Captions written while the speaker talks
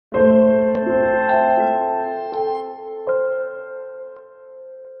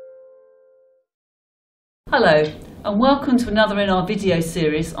Hello and welcome to another in our video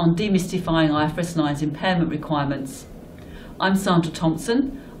series on demystifying IFRS 9's impairment requirements. I'm Sandra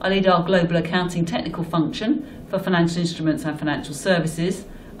Thompson. I lead our global accounting technical function for financial instruments and financial services,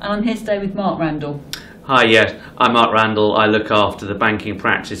 and I'm here today with Mark Randall. Hi, yes, I'm Mark Randall. I look after the banking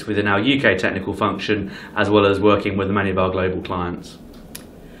practice within our UK technical function, as well as working with many of our global clients.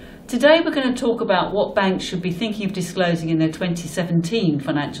 Today we're going to talk about what banks should be thinking of disclosing in their 2017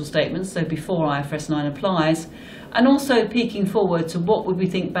 financial statements, so before IFRS 9 applies, and also peeking forward to what would we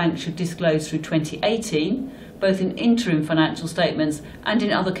think banks should disclose through 2018, both in interim financial statements and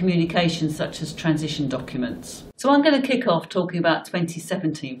in other communications such as transition documents. So I'm going to kick off talking about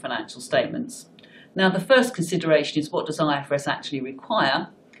 2017 financial statements. Now, the first consideration is, what does IFRS actually require?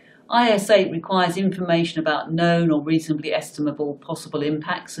 IAS 8 requires information about known or reasonably estimable possible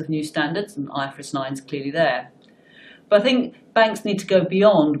impacts of new standards, and IFRS 9 is clearly there. But I think banks need to go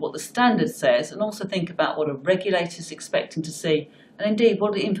beyond what the standard says and also think about what a regulator is expecting to see, and indeed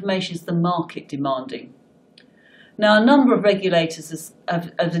what the information is the market demanding. Now, a number of regulators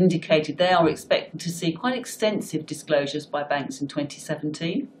have indicated they are expecting to see quite extensive disclosures by banks in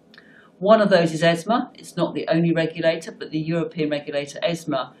 2017. One of those is ESMA. It's not the only regulator, but the European regulator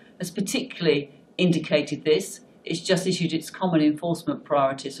ESMA has particularly indicated this. It's just issued its common enforcement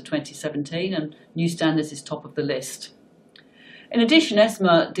priorities for 2017, and new standards is top of the list. In addition,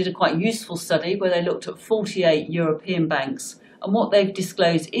 ESMA did a quite useful study where they looked at 48 European banks and what they've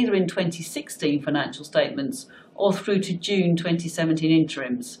disclosed either in 2016 financial statements or through to June 2017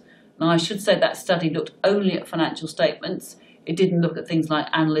 interims. Now, I should say that study looked only at financial statements. It didn't look at things like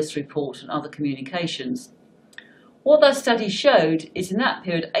analyst report and other communications. What that study showed is in that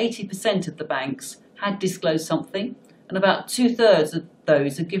period 80% of the banks had disclosed something, and about 2/3 of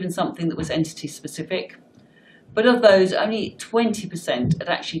those had given something that was entity specific. But of those, only 20% had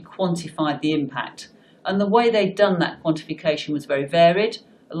actually quantified the impact. And the way they'd done that quantification was very varied.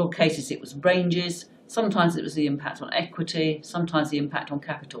 In a lot of cases it was ranges, sometimes it was the impact on equity, sometimes the impact on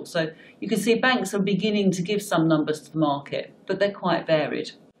capital. So you can see banks are beginning to give some numbers to the market, but they're quite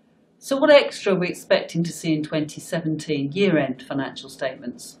varied. So what extra are we expecting to see in 2017 year-end financial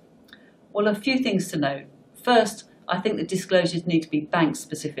statements? Well, a few things to note. First, I think the disclosures need to be bank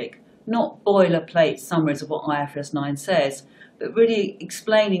specific, not boilerplate summaries of what IFRS 9 says, but really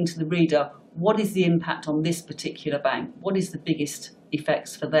explaining to the reader what is the impact on this particular bank, what is the biggest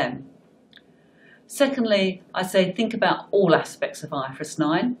effects for them. Secondly, I say think about all aspects of IFRS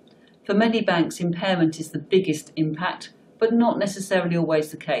 9. For many banks, impairment is the biggest impact, but not necessarily always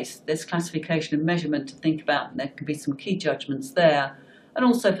the case. There's classification and measurement to think about, and there can be some key judgments there, and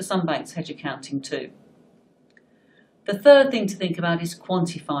also for some banks, hedge accounting too. The third thing to think about is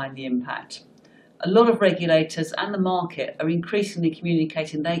quantifying the impact. A lot of regulators and the market are increasingly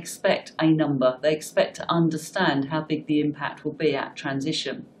communicating they expect a number. They expect to understand how big the impact will be at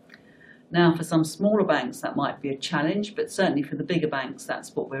transition. Now, for some smaller banks, that might be a challenge, but certainly for the bigger banks,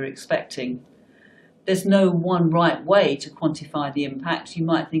 that's what we're expecting. There's no one right way to quantify the impact. You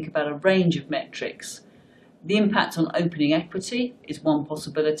might think about a range of metrics. The impact on opening equity is one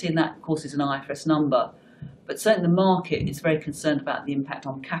possibility, and that, of course, is an IFRS number. But certainly the market is very concerned about the impact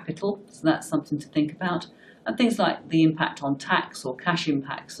on capital, so that's something to think about, and things like the impact on tax or cash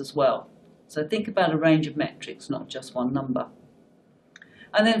impacts as well. So think about a range of metrics, not just one number.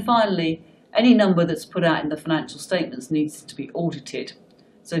 And then finally, any number that's put out in the financial statements needs to be audited.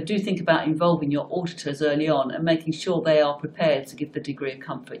 So do think about involving your auditors early on and making sure they are prepared to give the degree of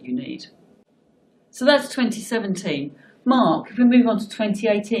comfort you need. So that's 2017. Mark, if we move on to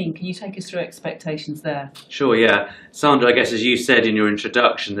 2018, can you take us through expectations there? Sure, yeah. Sandra, I guess as you said in your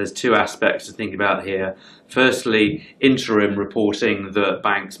introduction, there's two aspects to think about here. Firstly, interim reporting that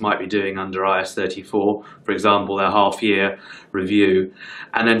banks might be doing under IAS 34, for example, their half-year review.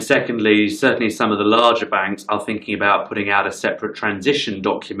 And then secondly, certainly some of the larger banks are thinking about putting out a separate transition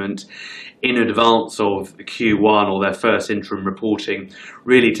document in advance of Q1 or their first interim reporting,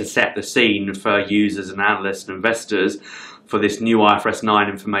 really to set the scene for users and analysts and investors for this new IFRS 9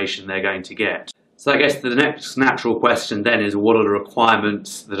 information they're going to get. So I guess the next natural question then is, what are the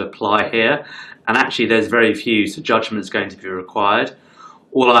requirements that apply here? And actually there's very few, so judgment's going to be required.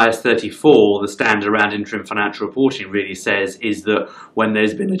 All IAS 34, the standard around interim financial reporting, really says is that when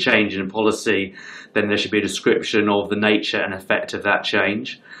there's been a change in policy, then there should be a description of the nature and effect of that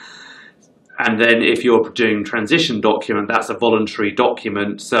change. And then if you're doing transition document, that's a voluntary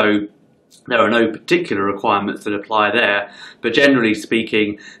document, so There are no particular requirements that apply there, but generally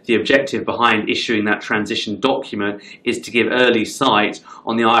speaking, the objective behind issuing that transition document is to give early sight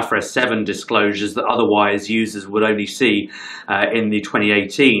on the IFRS 7 disclosures that otherwise users would only see in the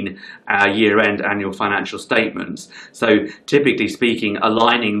 2018 year-end annual financial statements. So typically speaking,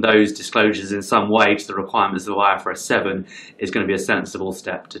 aligning those disclosures in some way to the requirements of IFRS 7 is going to be a sensible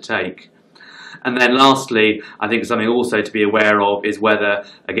step to take. And then lastly, I think something also to be aware of is whether,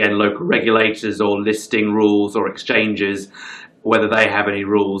 again, local regulators or listing rules or exchanges, whether they have any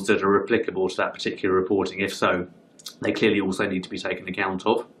rules that are applicable to that particular reporting. If so, they clearly also need to be taken account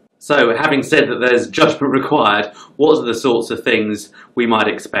of. So having said that there's judgment required, what are the sorts of things we might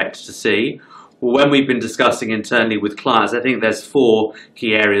expect to see? Well, when we've been discussing internally with clients, I think there's 4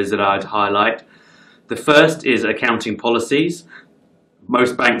 key areas that I'd highlight. The first is accounting policies.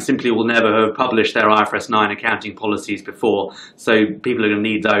 Most banks simply will never have published their IFRS 9 accounting policies before, so people are going to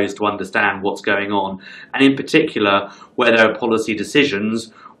need those to understand what's going on. And in particular, where there are policy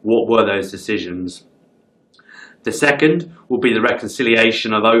decisions, what were those decisions? The second will be the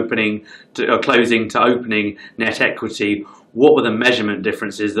reconciliation of closing to opening net equity. What were the measurement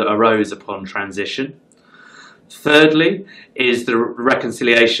differences that arose upon transition? Thirdly is the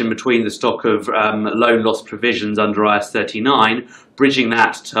reconciliation between the stock of loan loss provisions under IAS 39, bridging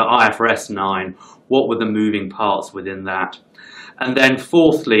that to IFRS 9. What were the moving parts within that? And then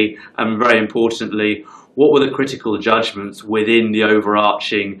fourthly, and very importantly, what were the critical judgments within the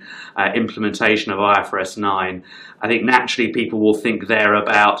overarching implementation of IFRS 9? I think naturally people will think there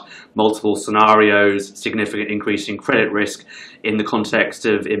about multiple scenarios, significant increase in credit risk in the context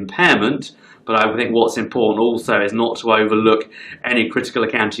of impairment. But I think what's important also is not to overlook any critical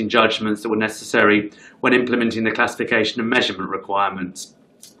accounting judgments that were necessary when implementing the classification and measurement requirements,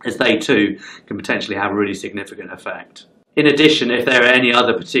 as they too can potentially have a really significant effect. In addition, if there are any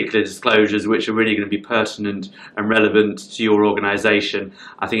other particular disclosures which are really going to be pertinent and relevant to your organisation,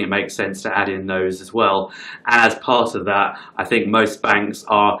 I think it makes sense to add in those as well. And as part of that, I think most banks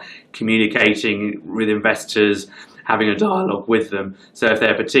are communicating with investors, having a dialogue with them. So if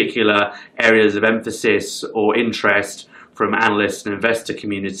there are particular areas of emphasis or interest from analysts and investor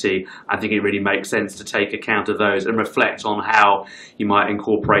community, I think it really makes sense to take account of those and reflect on how you might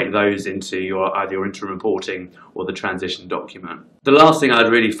incorporate those into either your interim reporting or the transition document. The last thing I'd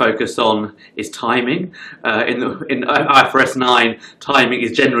really focus on is timing. In IFRS 9, timing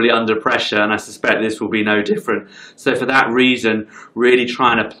is generally under pressure, and I suspect this will be no different. So for that reason, really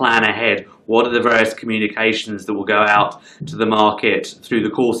trying to plan ahead. What are the various communications that will go out to the market through the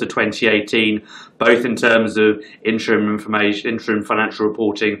course of 2018, both in terms of interim information, interim financial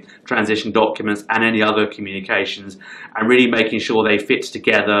reporting, transition documents, and any other communications, and really making sure they fit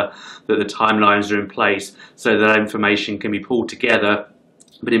together, that the timelines are in place so that information can be pulled together.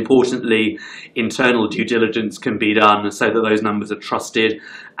 But importantly, internal due diligence can be done so that those numbers are trusted,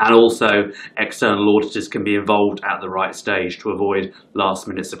 and also external auditors can be involved at the right stage to avoid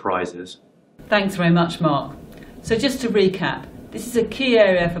last-minute surprises. Thanks very much, Mark. So just to recap, this is a key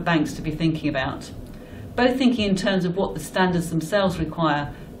area for banks to be thinking about, both thinking in terms of what the standards themselves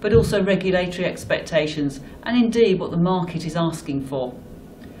require, but also regulatory expectations and indeed what the market is asking for.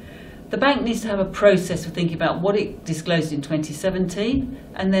 The bank needs to have a process for thinking about what it disclosed in 2017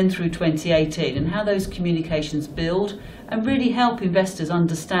 and then through 2018, and how those communications build and really help investors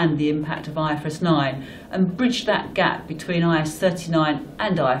understand the impact of IFRS 9 and bridge that gap between IAS 39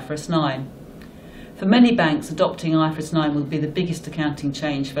 and IFRS 9. For many banks, adopting IFRS 9 will be the biggest accounting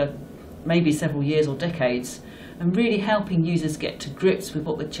change for maybe several years or decades, and really helping users get to grips with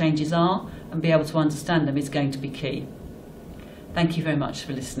what the changes are and be able to understand them is going to be key. Thank you very much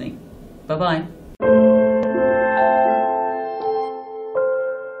for listening. Bye-bye.